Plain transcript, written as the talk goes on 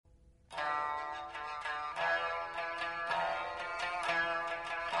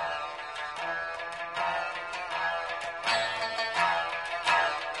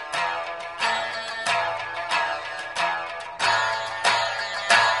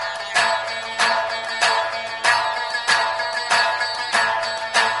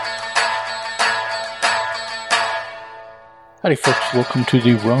Howdy folks, welcome to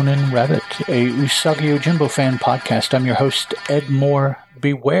the Ronin Rabbit, a Usagi Yojimbo fan podcast. I'm your host, Ed Moore.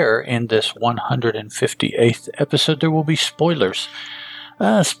 Beware, in this 158th episode, there will be spoilers.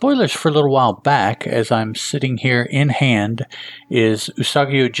 Spoilers for a little while back, as I'm sitting here in hand, is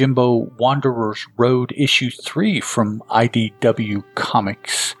Usagi Yojimbo Wanderer's Road Issue 3 from IDW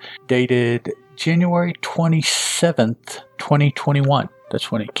Comics, dated January 27th, 2021.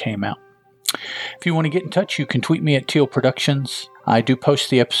 That's when it came out. If you want to get in touch, you can tweet me at Teal Productions. I do post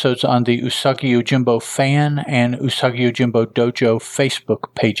the episodes on the Usagi Yojimbo Fan and Usagi Yojimbo Dojo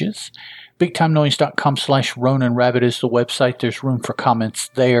Facebook pages. BigTimeNoise.com/RoninRabbit is the website. There's room for comments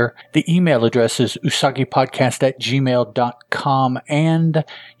there. The email address is usagipodcast@gmail.com, and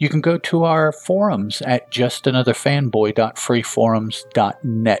you can go to our forums at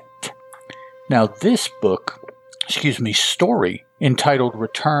justanotherfanboy.freeforums.net. Now, this story, entitled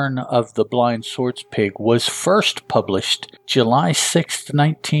Return of the Blind Swords Pig, was first published July 6,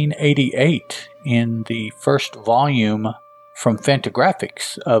 1988, in the first volume from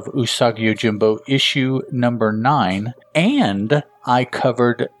Fantagraphics of Usagi Yojimbo, issue number 9, and I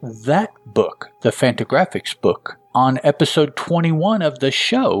covered that book, the Fantagraphics book, on episode 21 of the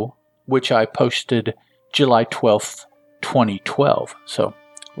show, which I posted July 12th, 2012. So,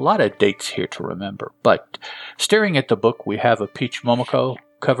 a lot of dates here to remember, but staring at the book, we have a Peach Momoko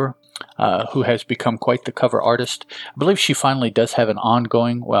cover, who has become quite the cover artist. I believe she finally does have an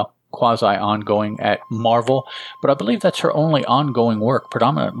ongoing, quasi-ongoing at Marvel, but I believe that's her only ongoing work.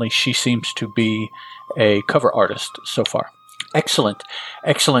 Predominantly, she seems to be a cover artist so far.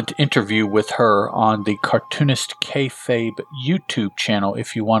 Excellent interview with her on the Cartoonist Kayfabe YouTube channel,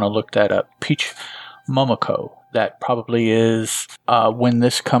 if you want to look that up. Peach Momoko. That probably is, when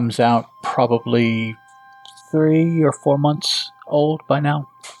this comes out, probably 3 or 4 months old by now.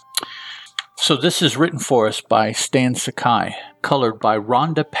 So this is written for us by Stan Sakai, colored by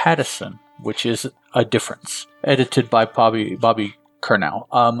Rhonda Pattison, which is a difference, edited by Bobby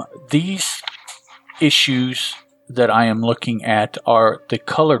Curnow. These issues that I am looking at are the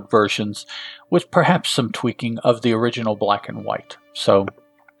colored versions with perhaps some tweaking of the original black and white. So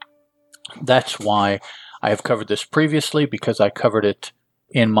that's why I have covered this previously, because I covered it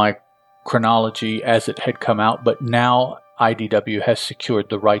in my chronology as it had come out, but now IDW has secured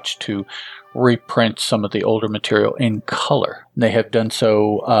the rights to reprint some of the older material in color. They have done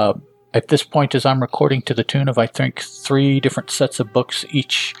so at this point, as I'm recording, to the tune of, I think, 3 different sets of books,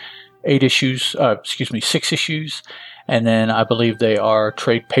 each 6 issues, and then I believe they are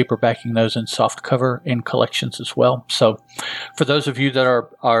trade paperbacking those in softcover in collections as well. So for those of you that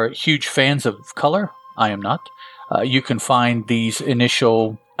are huge fans of color, I am not. You can find these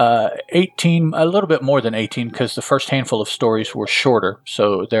initial 18, a little bit more than 18, because the first handful of stories were shorter,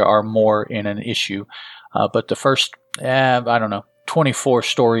 so there are more in an issue. But the first, 24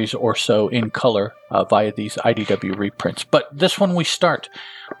 stories or so in color via these IDW reprints. But this one we start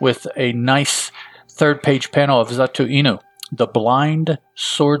with a nice 3rd-page panel of Zato Inu, the blind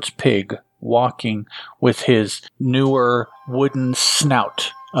swords pig, walking with his newer wooden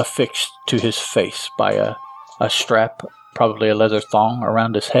snout affixed to his face by a strap, probably a leather thong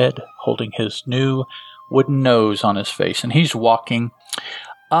around his head, holding his new wooden nose on his face. And he's walking.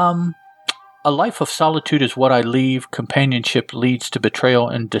 A life of solitude is what I leave. Companionship leads to betrayal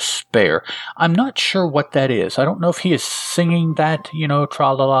and despair. I'm not sure what that is. I don't know if he is singing that,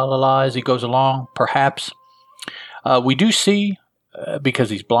 tra-la-la-la-la as he goes along, perhaps. We do see, because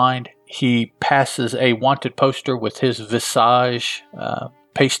he's blind, he passes a wanted poster with his visage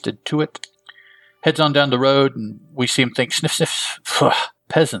pasted to it. Heads on down the road, and we see him think, sniff, sniff,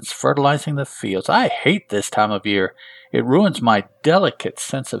 peasants fertilizing the fields. I hate this time of year. It ruins my delicate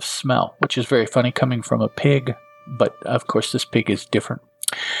sense of smell, which is very funny coming from a pig, but of course this pig is different.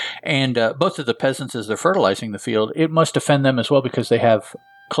 And both of the peasants, as they're fertilizing the field, it must offend them as well, because they have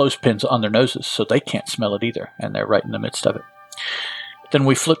clothespins on their noses, so they can't smell it either, and they're right in the midst of it. Then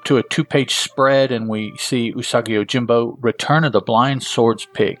we flip to a 2-page spread, and we see Usagi Yojimbo, Return of the Blind Swords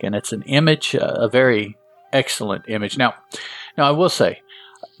Pig. And it's an image, a very excellent image. Now I will say,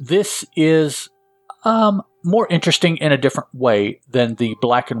 this is more interesting in a different way than the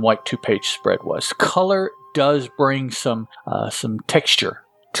black and white 2-page spread was. Color does bring some texture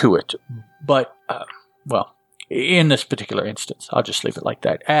to it, but, in this particular instance, I'll just leave it like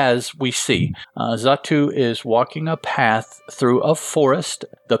that. As we see, Zatu is walking a path through a forest.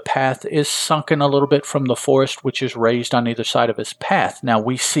 The path is sunken a little bit from the forest, which is raised on either side of his path. Now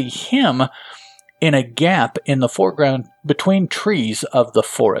we see him in a gap in the foreground between trees of the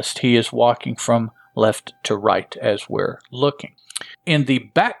forest. He is walking from left to right as we're looking. In the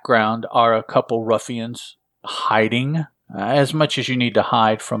background are a couple ruffians hiding as much as you need to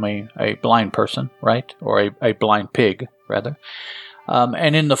hide from a blind person, right? Or a blind pig, rather.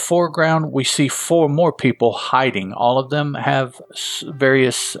 And in the foreground, we see 4 more people hiding. All of them have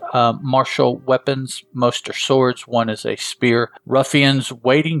various martial weapons. Most are swords. One is a spear. Ruffians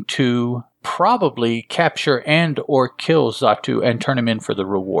waiting to probably capture and or kill Xatu and turn him in for the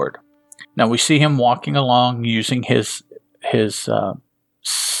reward. Now we see him walking along using his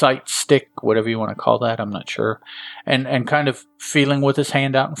sight stick, whatever you want to call that, I'm not sure, and kind of feeling with his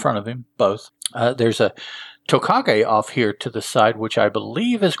hand out in front of him, both. There's a Tokage off here to the side, which I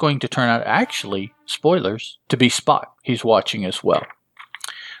believe is going to turn out, actually, spoilers, to be Spot. He's watching as well.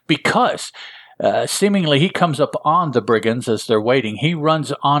 Because seemingly he comes up on the brigands as they're waiting. He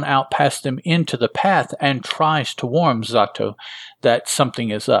runs on out past them into the path and tries to warn Xatu that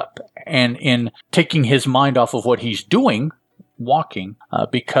something is up. And in taking his mind off of what he's doing, walking,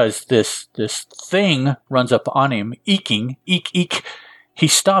 because this thing runs up on him, eeking, eek, eek, he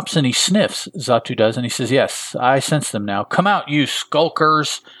stops and he sniffs, Xatu does, and he says, "Yes, I sense them now. Come out, you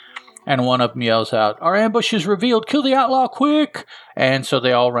skulkers." And one of them yells out, "Our ambush is revealed. Kill the outlaw, quick!" And so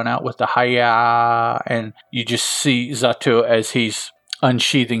they all run out with the hi-ya, and you just see Xatu as he's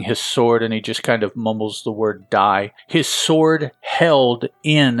unsheathing his sword, and he just kind of mumbles the word die. His sword held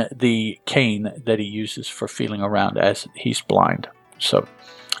in the cane that he uses for feeling around as he's blind. So,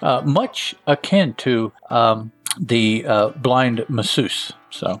 much akin to the blind masseuse.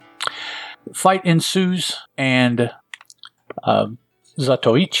 So, fight ensues, and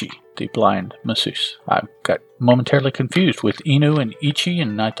Zatoichi, the blind masseuse. I got momentarily confused with Inu and Ichi,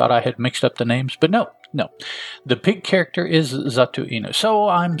 and I thought I had mixed up the names, but no. The pig character is Xatu Inu. So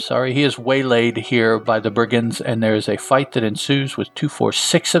I'm sorry, he is waylaid here by the brigands, and there is a fight that ensues with 2, 4,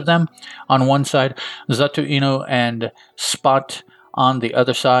 6 of them on one side, Xatu Inu and Spot on the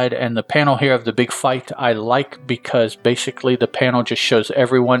other side. And the panel here of the big fight I like, because basically the panel just shows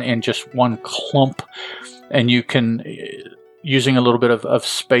everyone in just one clump, and you can, using a little bit of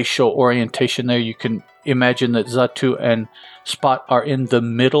spatial orientation there, you can imagine that Xatu and Spot are in the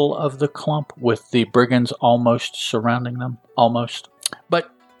middle of the clump with the brigands almost surrounding them. Almost.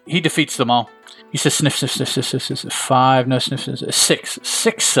 But he defeats them all. He says, "Sniff, sniff, sniff, sniff, sniff, sniff, 5, no, sniff, sniff, sniff, 6.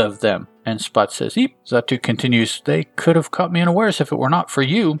 6 of them." And Spot says, "Eep." Xatu continues, "They could have caught me unawares if it were not for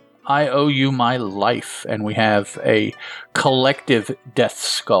you. I owe you my life." And we have a collective death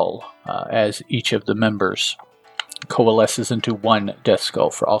skull as each of the members coalesces into one death skull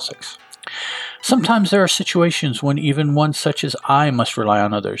for all 6. "Sometimes there are situations when even one such as I must rely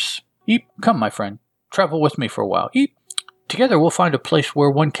on others. Eep, come, my friend. Travel with me for a while. Eep. Together we'll find a place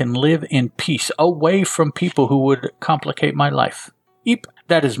where one can live in peace, away from people who would complicate my life. Eep.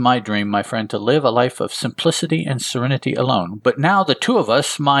 That is my dream, my friend, to live a life of simplicity and serenity alone. But now the 2 of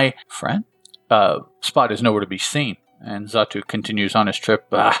us, my friend..." Spot is nowhere to be seen, and Xatu continues on his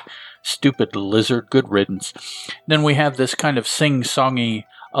trip. Stupid lizard, good riddance. Then we have this kind of sing-songy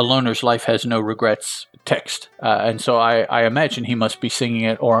 "A loner's life has no regrets" text. And so I imagine he must be singing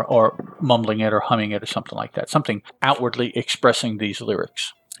it or mumbling it or humming it or something like that. Something outwardly expressing these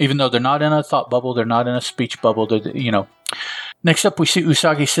lyrics. Even though they're not in a thought bubble, they're not in a speech bubble, Next up, we see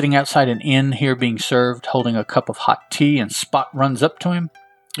Usagi sitting outside an inn here being served, holding a cup of hot tea, and Spot runs up to him.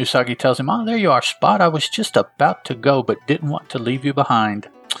 Usagi tells him, "Oh, there you are, Spot. I was just about to go, but didn't want to leave you behind.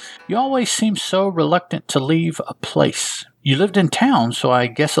 You always seem so reluctant to leave a place. You lived in town, so I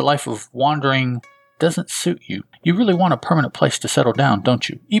guess a life of wandering doesn't suit you. You really want a permanent place to settle down, don't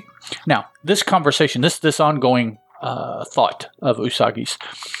you?" Eep. Now, this conversation, this ongoing thought of Usagi's,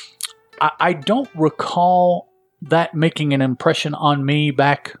 I don't recall that making an impression on me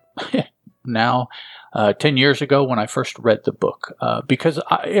back now 10 years ago when I first read the book, because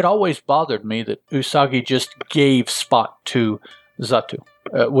it always bothered me that Usagi just gave Spot to Xatu,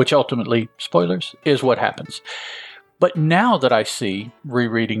 which ultimately, spoilers, is what happens. But now that I see,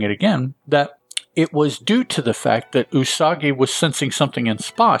 rereading it again, that it was due to the fact that Usagi was sensing something in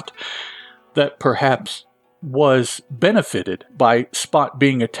Spot that perhaps was benefited by Spot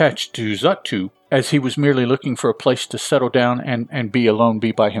being attached to Xatu, as he was merely looking for a place to settle down and be alone,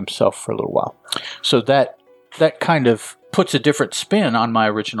 be by himself for a little while. So that kind of puts a different spin on my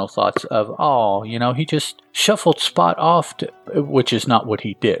original thoughts of, he just shuffled Spot off, which is not what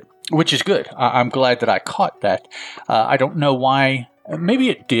he did. Which is good. I'm glad that I caught that. I don't know why. Maybe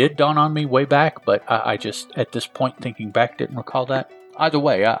it did dawn on me way back, but I just, at this point, thinking back, didn't recall that. Either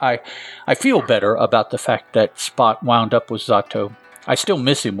way, I feel better about the fact that Spot wound up with Xatu. I still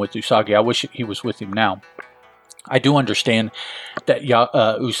miss him with Usagi. I wish he was with him now. I do understand that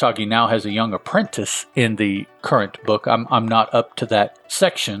Usagi now has a young apprentice in the current book. I'm not up to that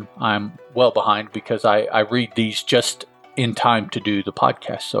section. I'm well behind because I read these just in time to do the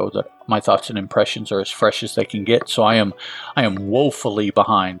podcast, so that my thoughts and impressions are as fresh as they can get. So I am woefully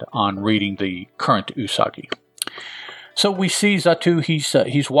behind on reading the current Usagi. So we see Zatu,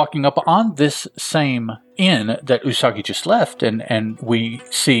 he's walking up on this same inn that Usagi just left, and we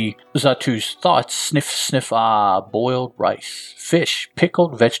see Zatu's thoughts, sniff, sniff, boiled rice, fish,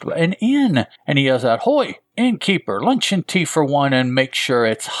 pickled vegetable, an inn. And he yells out, "Hoy, innkeeper, lunch and tea for one, and make sure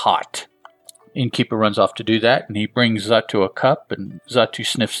it's hot." Innkeeper runs off to do that, and he brings Zatu a cup, and Zatu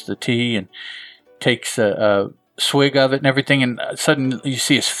sniffs the tea and takes a swig of it and everything, and suddenly you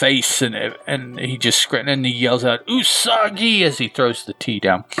see his face, and he just and he yells out, "Usagi!" as he throws the tea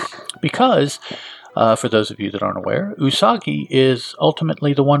down. Because, for those of you that aren't aware, Usagi is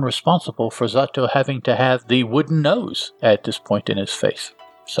ultimately the one responsible for Zato having to have the wooden nose at this point in his face.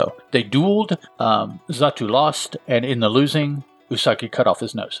 So they dueled, Zatu lost, and in the losing, Usagi cut off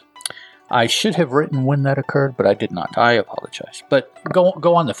his nose. I should have written when that occurred, but I did not. I apologize. But go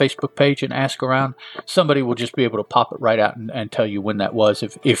on the Facebook page and ask around. Somebody will just be able to pop it right out and tell you when that was,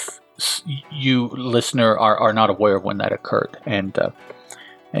 if you, listener, are not aware of when that occurred. And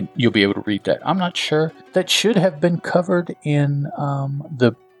you'll be able to read that. I'm not sure. That should have been covered in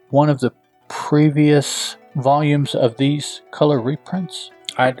one of the previous volumes of these color reprints.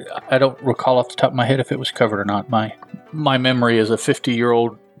 I don't recall off the top of my head if it was covered or not. My memory as a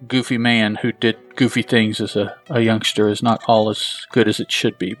 50-year-old goofy man who did goofy things as a youngster is not all as good as it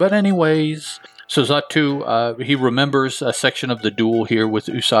should be. But anyways, so Zatu, he remembers a section of the duel here with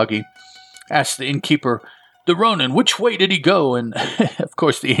Usagi, asks the innkeeper, "The Ronin, which way did he go?" And of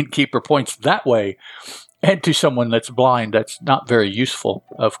course the innkeeper points that way, and to someone that's blind, that's not very useful,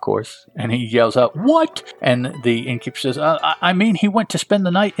 of course. And he yells out, "What?" And the innkeeper says, I mean, he went to spend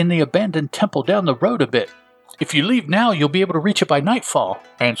the night in the abandoned temple down the road a bit. If you leave now, you'll be able to reach it by nightfall."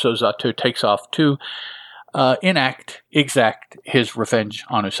 And so Zatu takes off to exact his revenge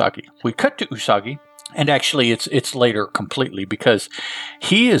on Usagi. We cut to Usagi, and actually it's later completely, because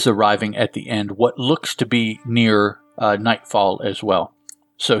he is arriving at the end, what looks to be near nightfall as well.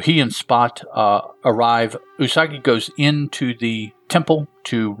 So he and Spot arrive. Usagi goes into the temple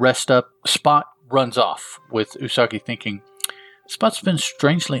to rest up. Spot runs off, with Usagi thinking, "Spot's been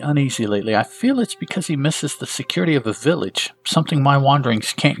strangely uneasy lately. I feel it's because he misses the security of a village, something my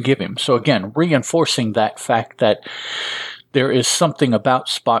wanderings can't give him." So again, reinforcing that fact that there is something about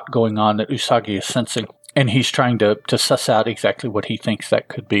Spot going on that Usagi is sensing, and he's trying to suss out exactly what he thinks that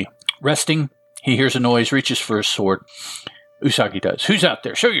could be. Resting, he hears a noise, reaches for his sword. Usagi does. "Who's out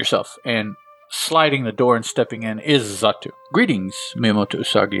there? Show yourself." And sliding the door and stepping in is Zatu. "Greetings, Miyamoto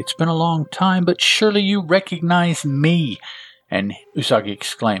Usagi. It's been a long time, but surely you recognize me." And Usagi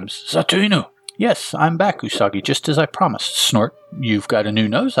exclaims, "Zatu Inu." "Yes, I'm back, Usagi, just as I promised." Snort, "You've got a new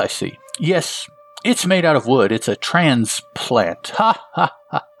nose, I see." "Yes, it's made out of wood. It's a transplant." "Ha, ha,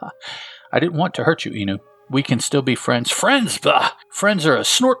 ha, ha. I didn't want to hurt you, Inu. We can still be friends." "Friends? Bah! Friends are a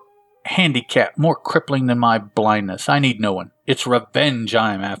Snort handicap, more crippling than my blindness. I need no one. It's revenge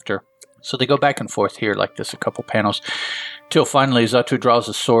I'm after." So they go back and forth here like this a couple panels, till finally Zatu draws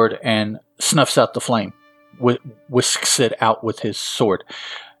a sword and snuffs out the flame. Whisks it out with his sword,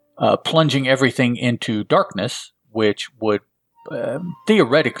 plunging everything into darkness, which would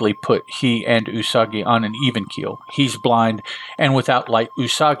theoretically put he and Usagi on an even keel. He's blind, and without light,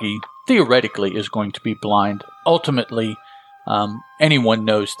 Usagi theoretically is going to be blind. Ultimately, anyone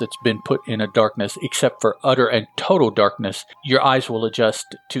knows that's been put in a darkness, except for utter and total darkness, your eyes will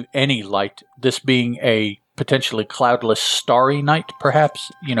adjust to any light. This being a potentially cloudless, starry night, perhaps.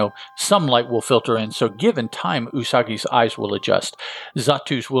 Some light will filter in. So given time, Usagi's eyes will adjust.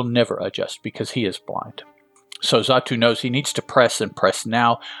 Zatu's will never adjust because he is blind. So Zatu knows he needs to press, and press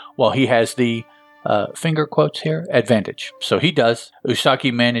now, while he has the, finger quotes here, advantage. So he does.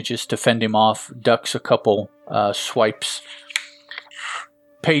 Usagi manages to fend him off, ducks a couple swipes.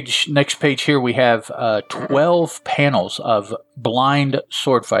 Next page here we have 12 panels of blind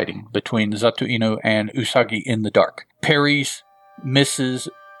sword fighting between Zatu Inu and Usagi in the dark. Parries, misses.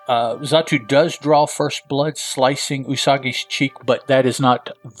 Zatu does draw first blood, slicing Usagi's cheek, but that is not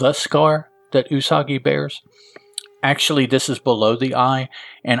the scar that Usagi bears. Actually, this is below the eye,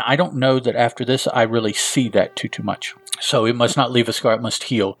 and I don't know that after this I really see that too much. So it must not leave a scar, it must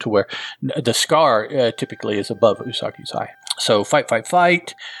heal to where the scar typically is above Usagi's eye. So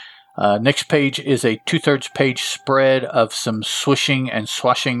fight. Next page is a 2/3 page spread of some swishing and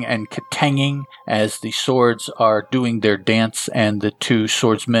swashing and katanging as the swords are doing their dance and the two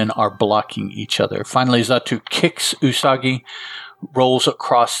swordsmen are blocking each other. Finally, Zatu kicks Usagi, rolls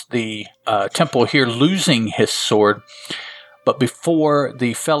across the temple here, losing his sword. But before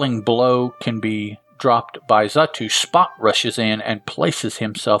the felling blow can be dropped by Zatu, Spot rushes in and places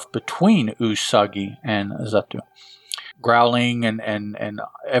himself between Usagi and Zatu, growling and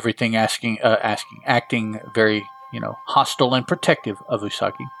everything, acting very, hostile and protective of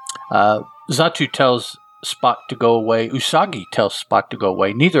Usagi. Zatu tells Spot to go away. Usagi tells Spot to go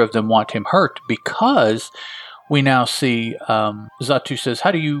away. Neither of them want him hurt because we now see Zatu says,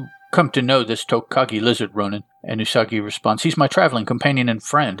 "How do you come to know this Tokage lizard, Ronin?" And Usagi responds, "He's my traveling companion and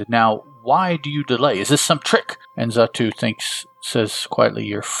friend. Now, why do you delay? Is this some trick?" And Zatu says quietly,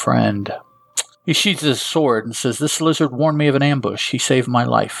 "Your friend." He sheathes his sword and says, "This lizard warned me of an ambush. He saved my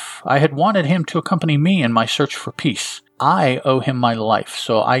life. I had wanted him to accompany me in my search for peace. I owe him my life,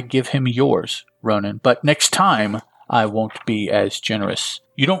 so I give him yours, Ronin. But next time, I won't be as generous.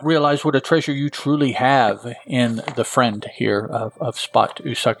 You don't realize what a treasure you truly have in the friend here of Spot,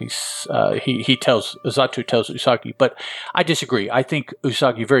 Usagi's." Zatu tells Usagi, but I disagree. I think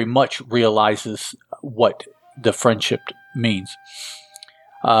Usagi very much realizes what the friendship means.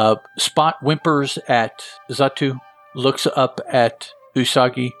 Spot whimpers at Zatu, looks up at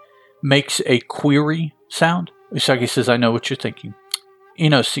Usagi, makes a query sound. Usagi says, "I know what you're thinking.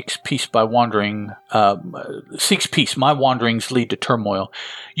 Ino seeks peace by wandering, seeks peace. My wanderings lead to turmoil.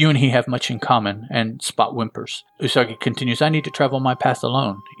 You and he have much in common," and Spot whimpers. Usagi continues, "I need to travel my path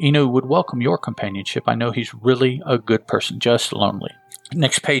alone. Ino would welcome your companionship. I know he's really a good person, just lonely."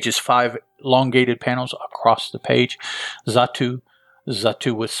 Next page is 5 elongated panels across the page. Zatu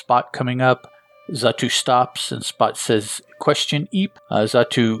with Spot coming up. Zatu stops and Spot says, "Question, Eep?"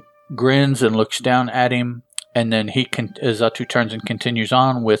 Zatu grins and looks down at him. And then Zatu turns and continues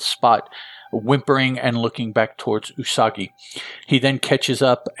on with Spot whimpering and looking back towards Usagi. He then catches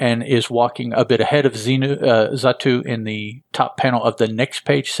up and is walking a bit ahead of Zatu in the top panel of the next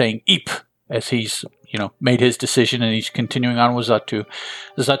page, saying "Eep" as he's made his decision, and he's continuing on with Zatu.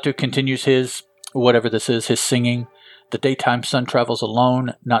 Zatu continues his, whatever this is, his singing. "The daytime sun travels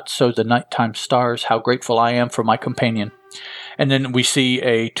alone, not so the nighttime stars. How grateful I am for my companion." And then we see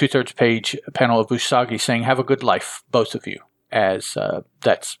a 2/3 page panel of Usagi saying, "Have a good life, both of you," as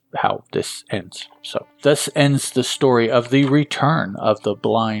that's how this ends. So thus ends the story of the return of the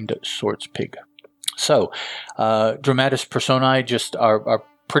blind swords pig. So dramatis personae just are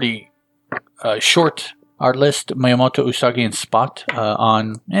pretty short. Our list: Miyamoto, Usagi, and Spot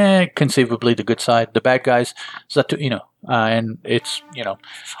on conceivably the good side. The bad guys, Zatu, and it's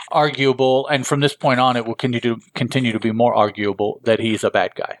arguable. And from this point on, it will continue to be more arguable that he's a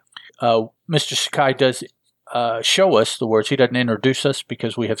bad guy. Mr. Sakai does show us the words. He doesn't introduce us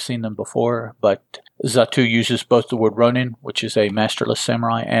because we have seen them before. But Zatu uses both the word Ronin, which is a masterless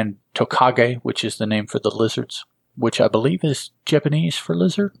samurai, and Tokage, which is the name for the lizards, which I believe is Japanese for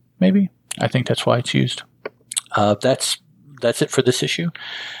lizard. Maybe I think that's why it's used. That's it for this issue.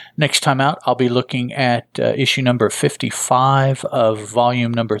 Next time out, I'll be looking at issue number 55 of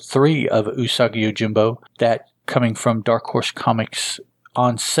volume number 3 of Usagi Yojimbo, that coming from Dark Horse Comics,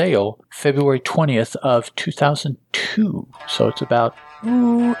 on sale February 20th of 2002. So it's about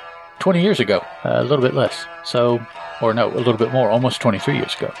 20 years ago, a little bit less. So, or no, a little bit more, almost 23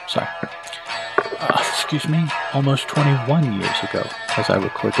 years ago. Sorry. Excuse me, almost 21 years ago as I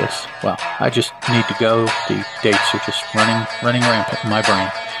record this. Wow, I just need to go. The dates are just running rampant in my brain.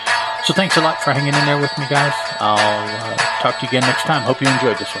 So thanks a lot for hanging in there with me, guys. I'll talk to you again next time. Hope you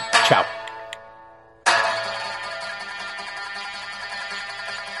enjoyed this one. Ciao.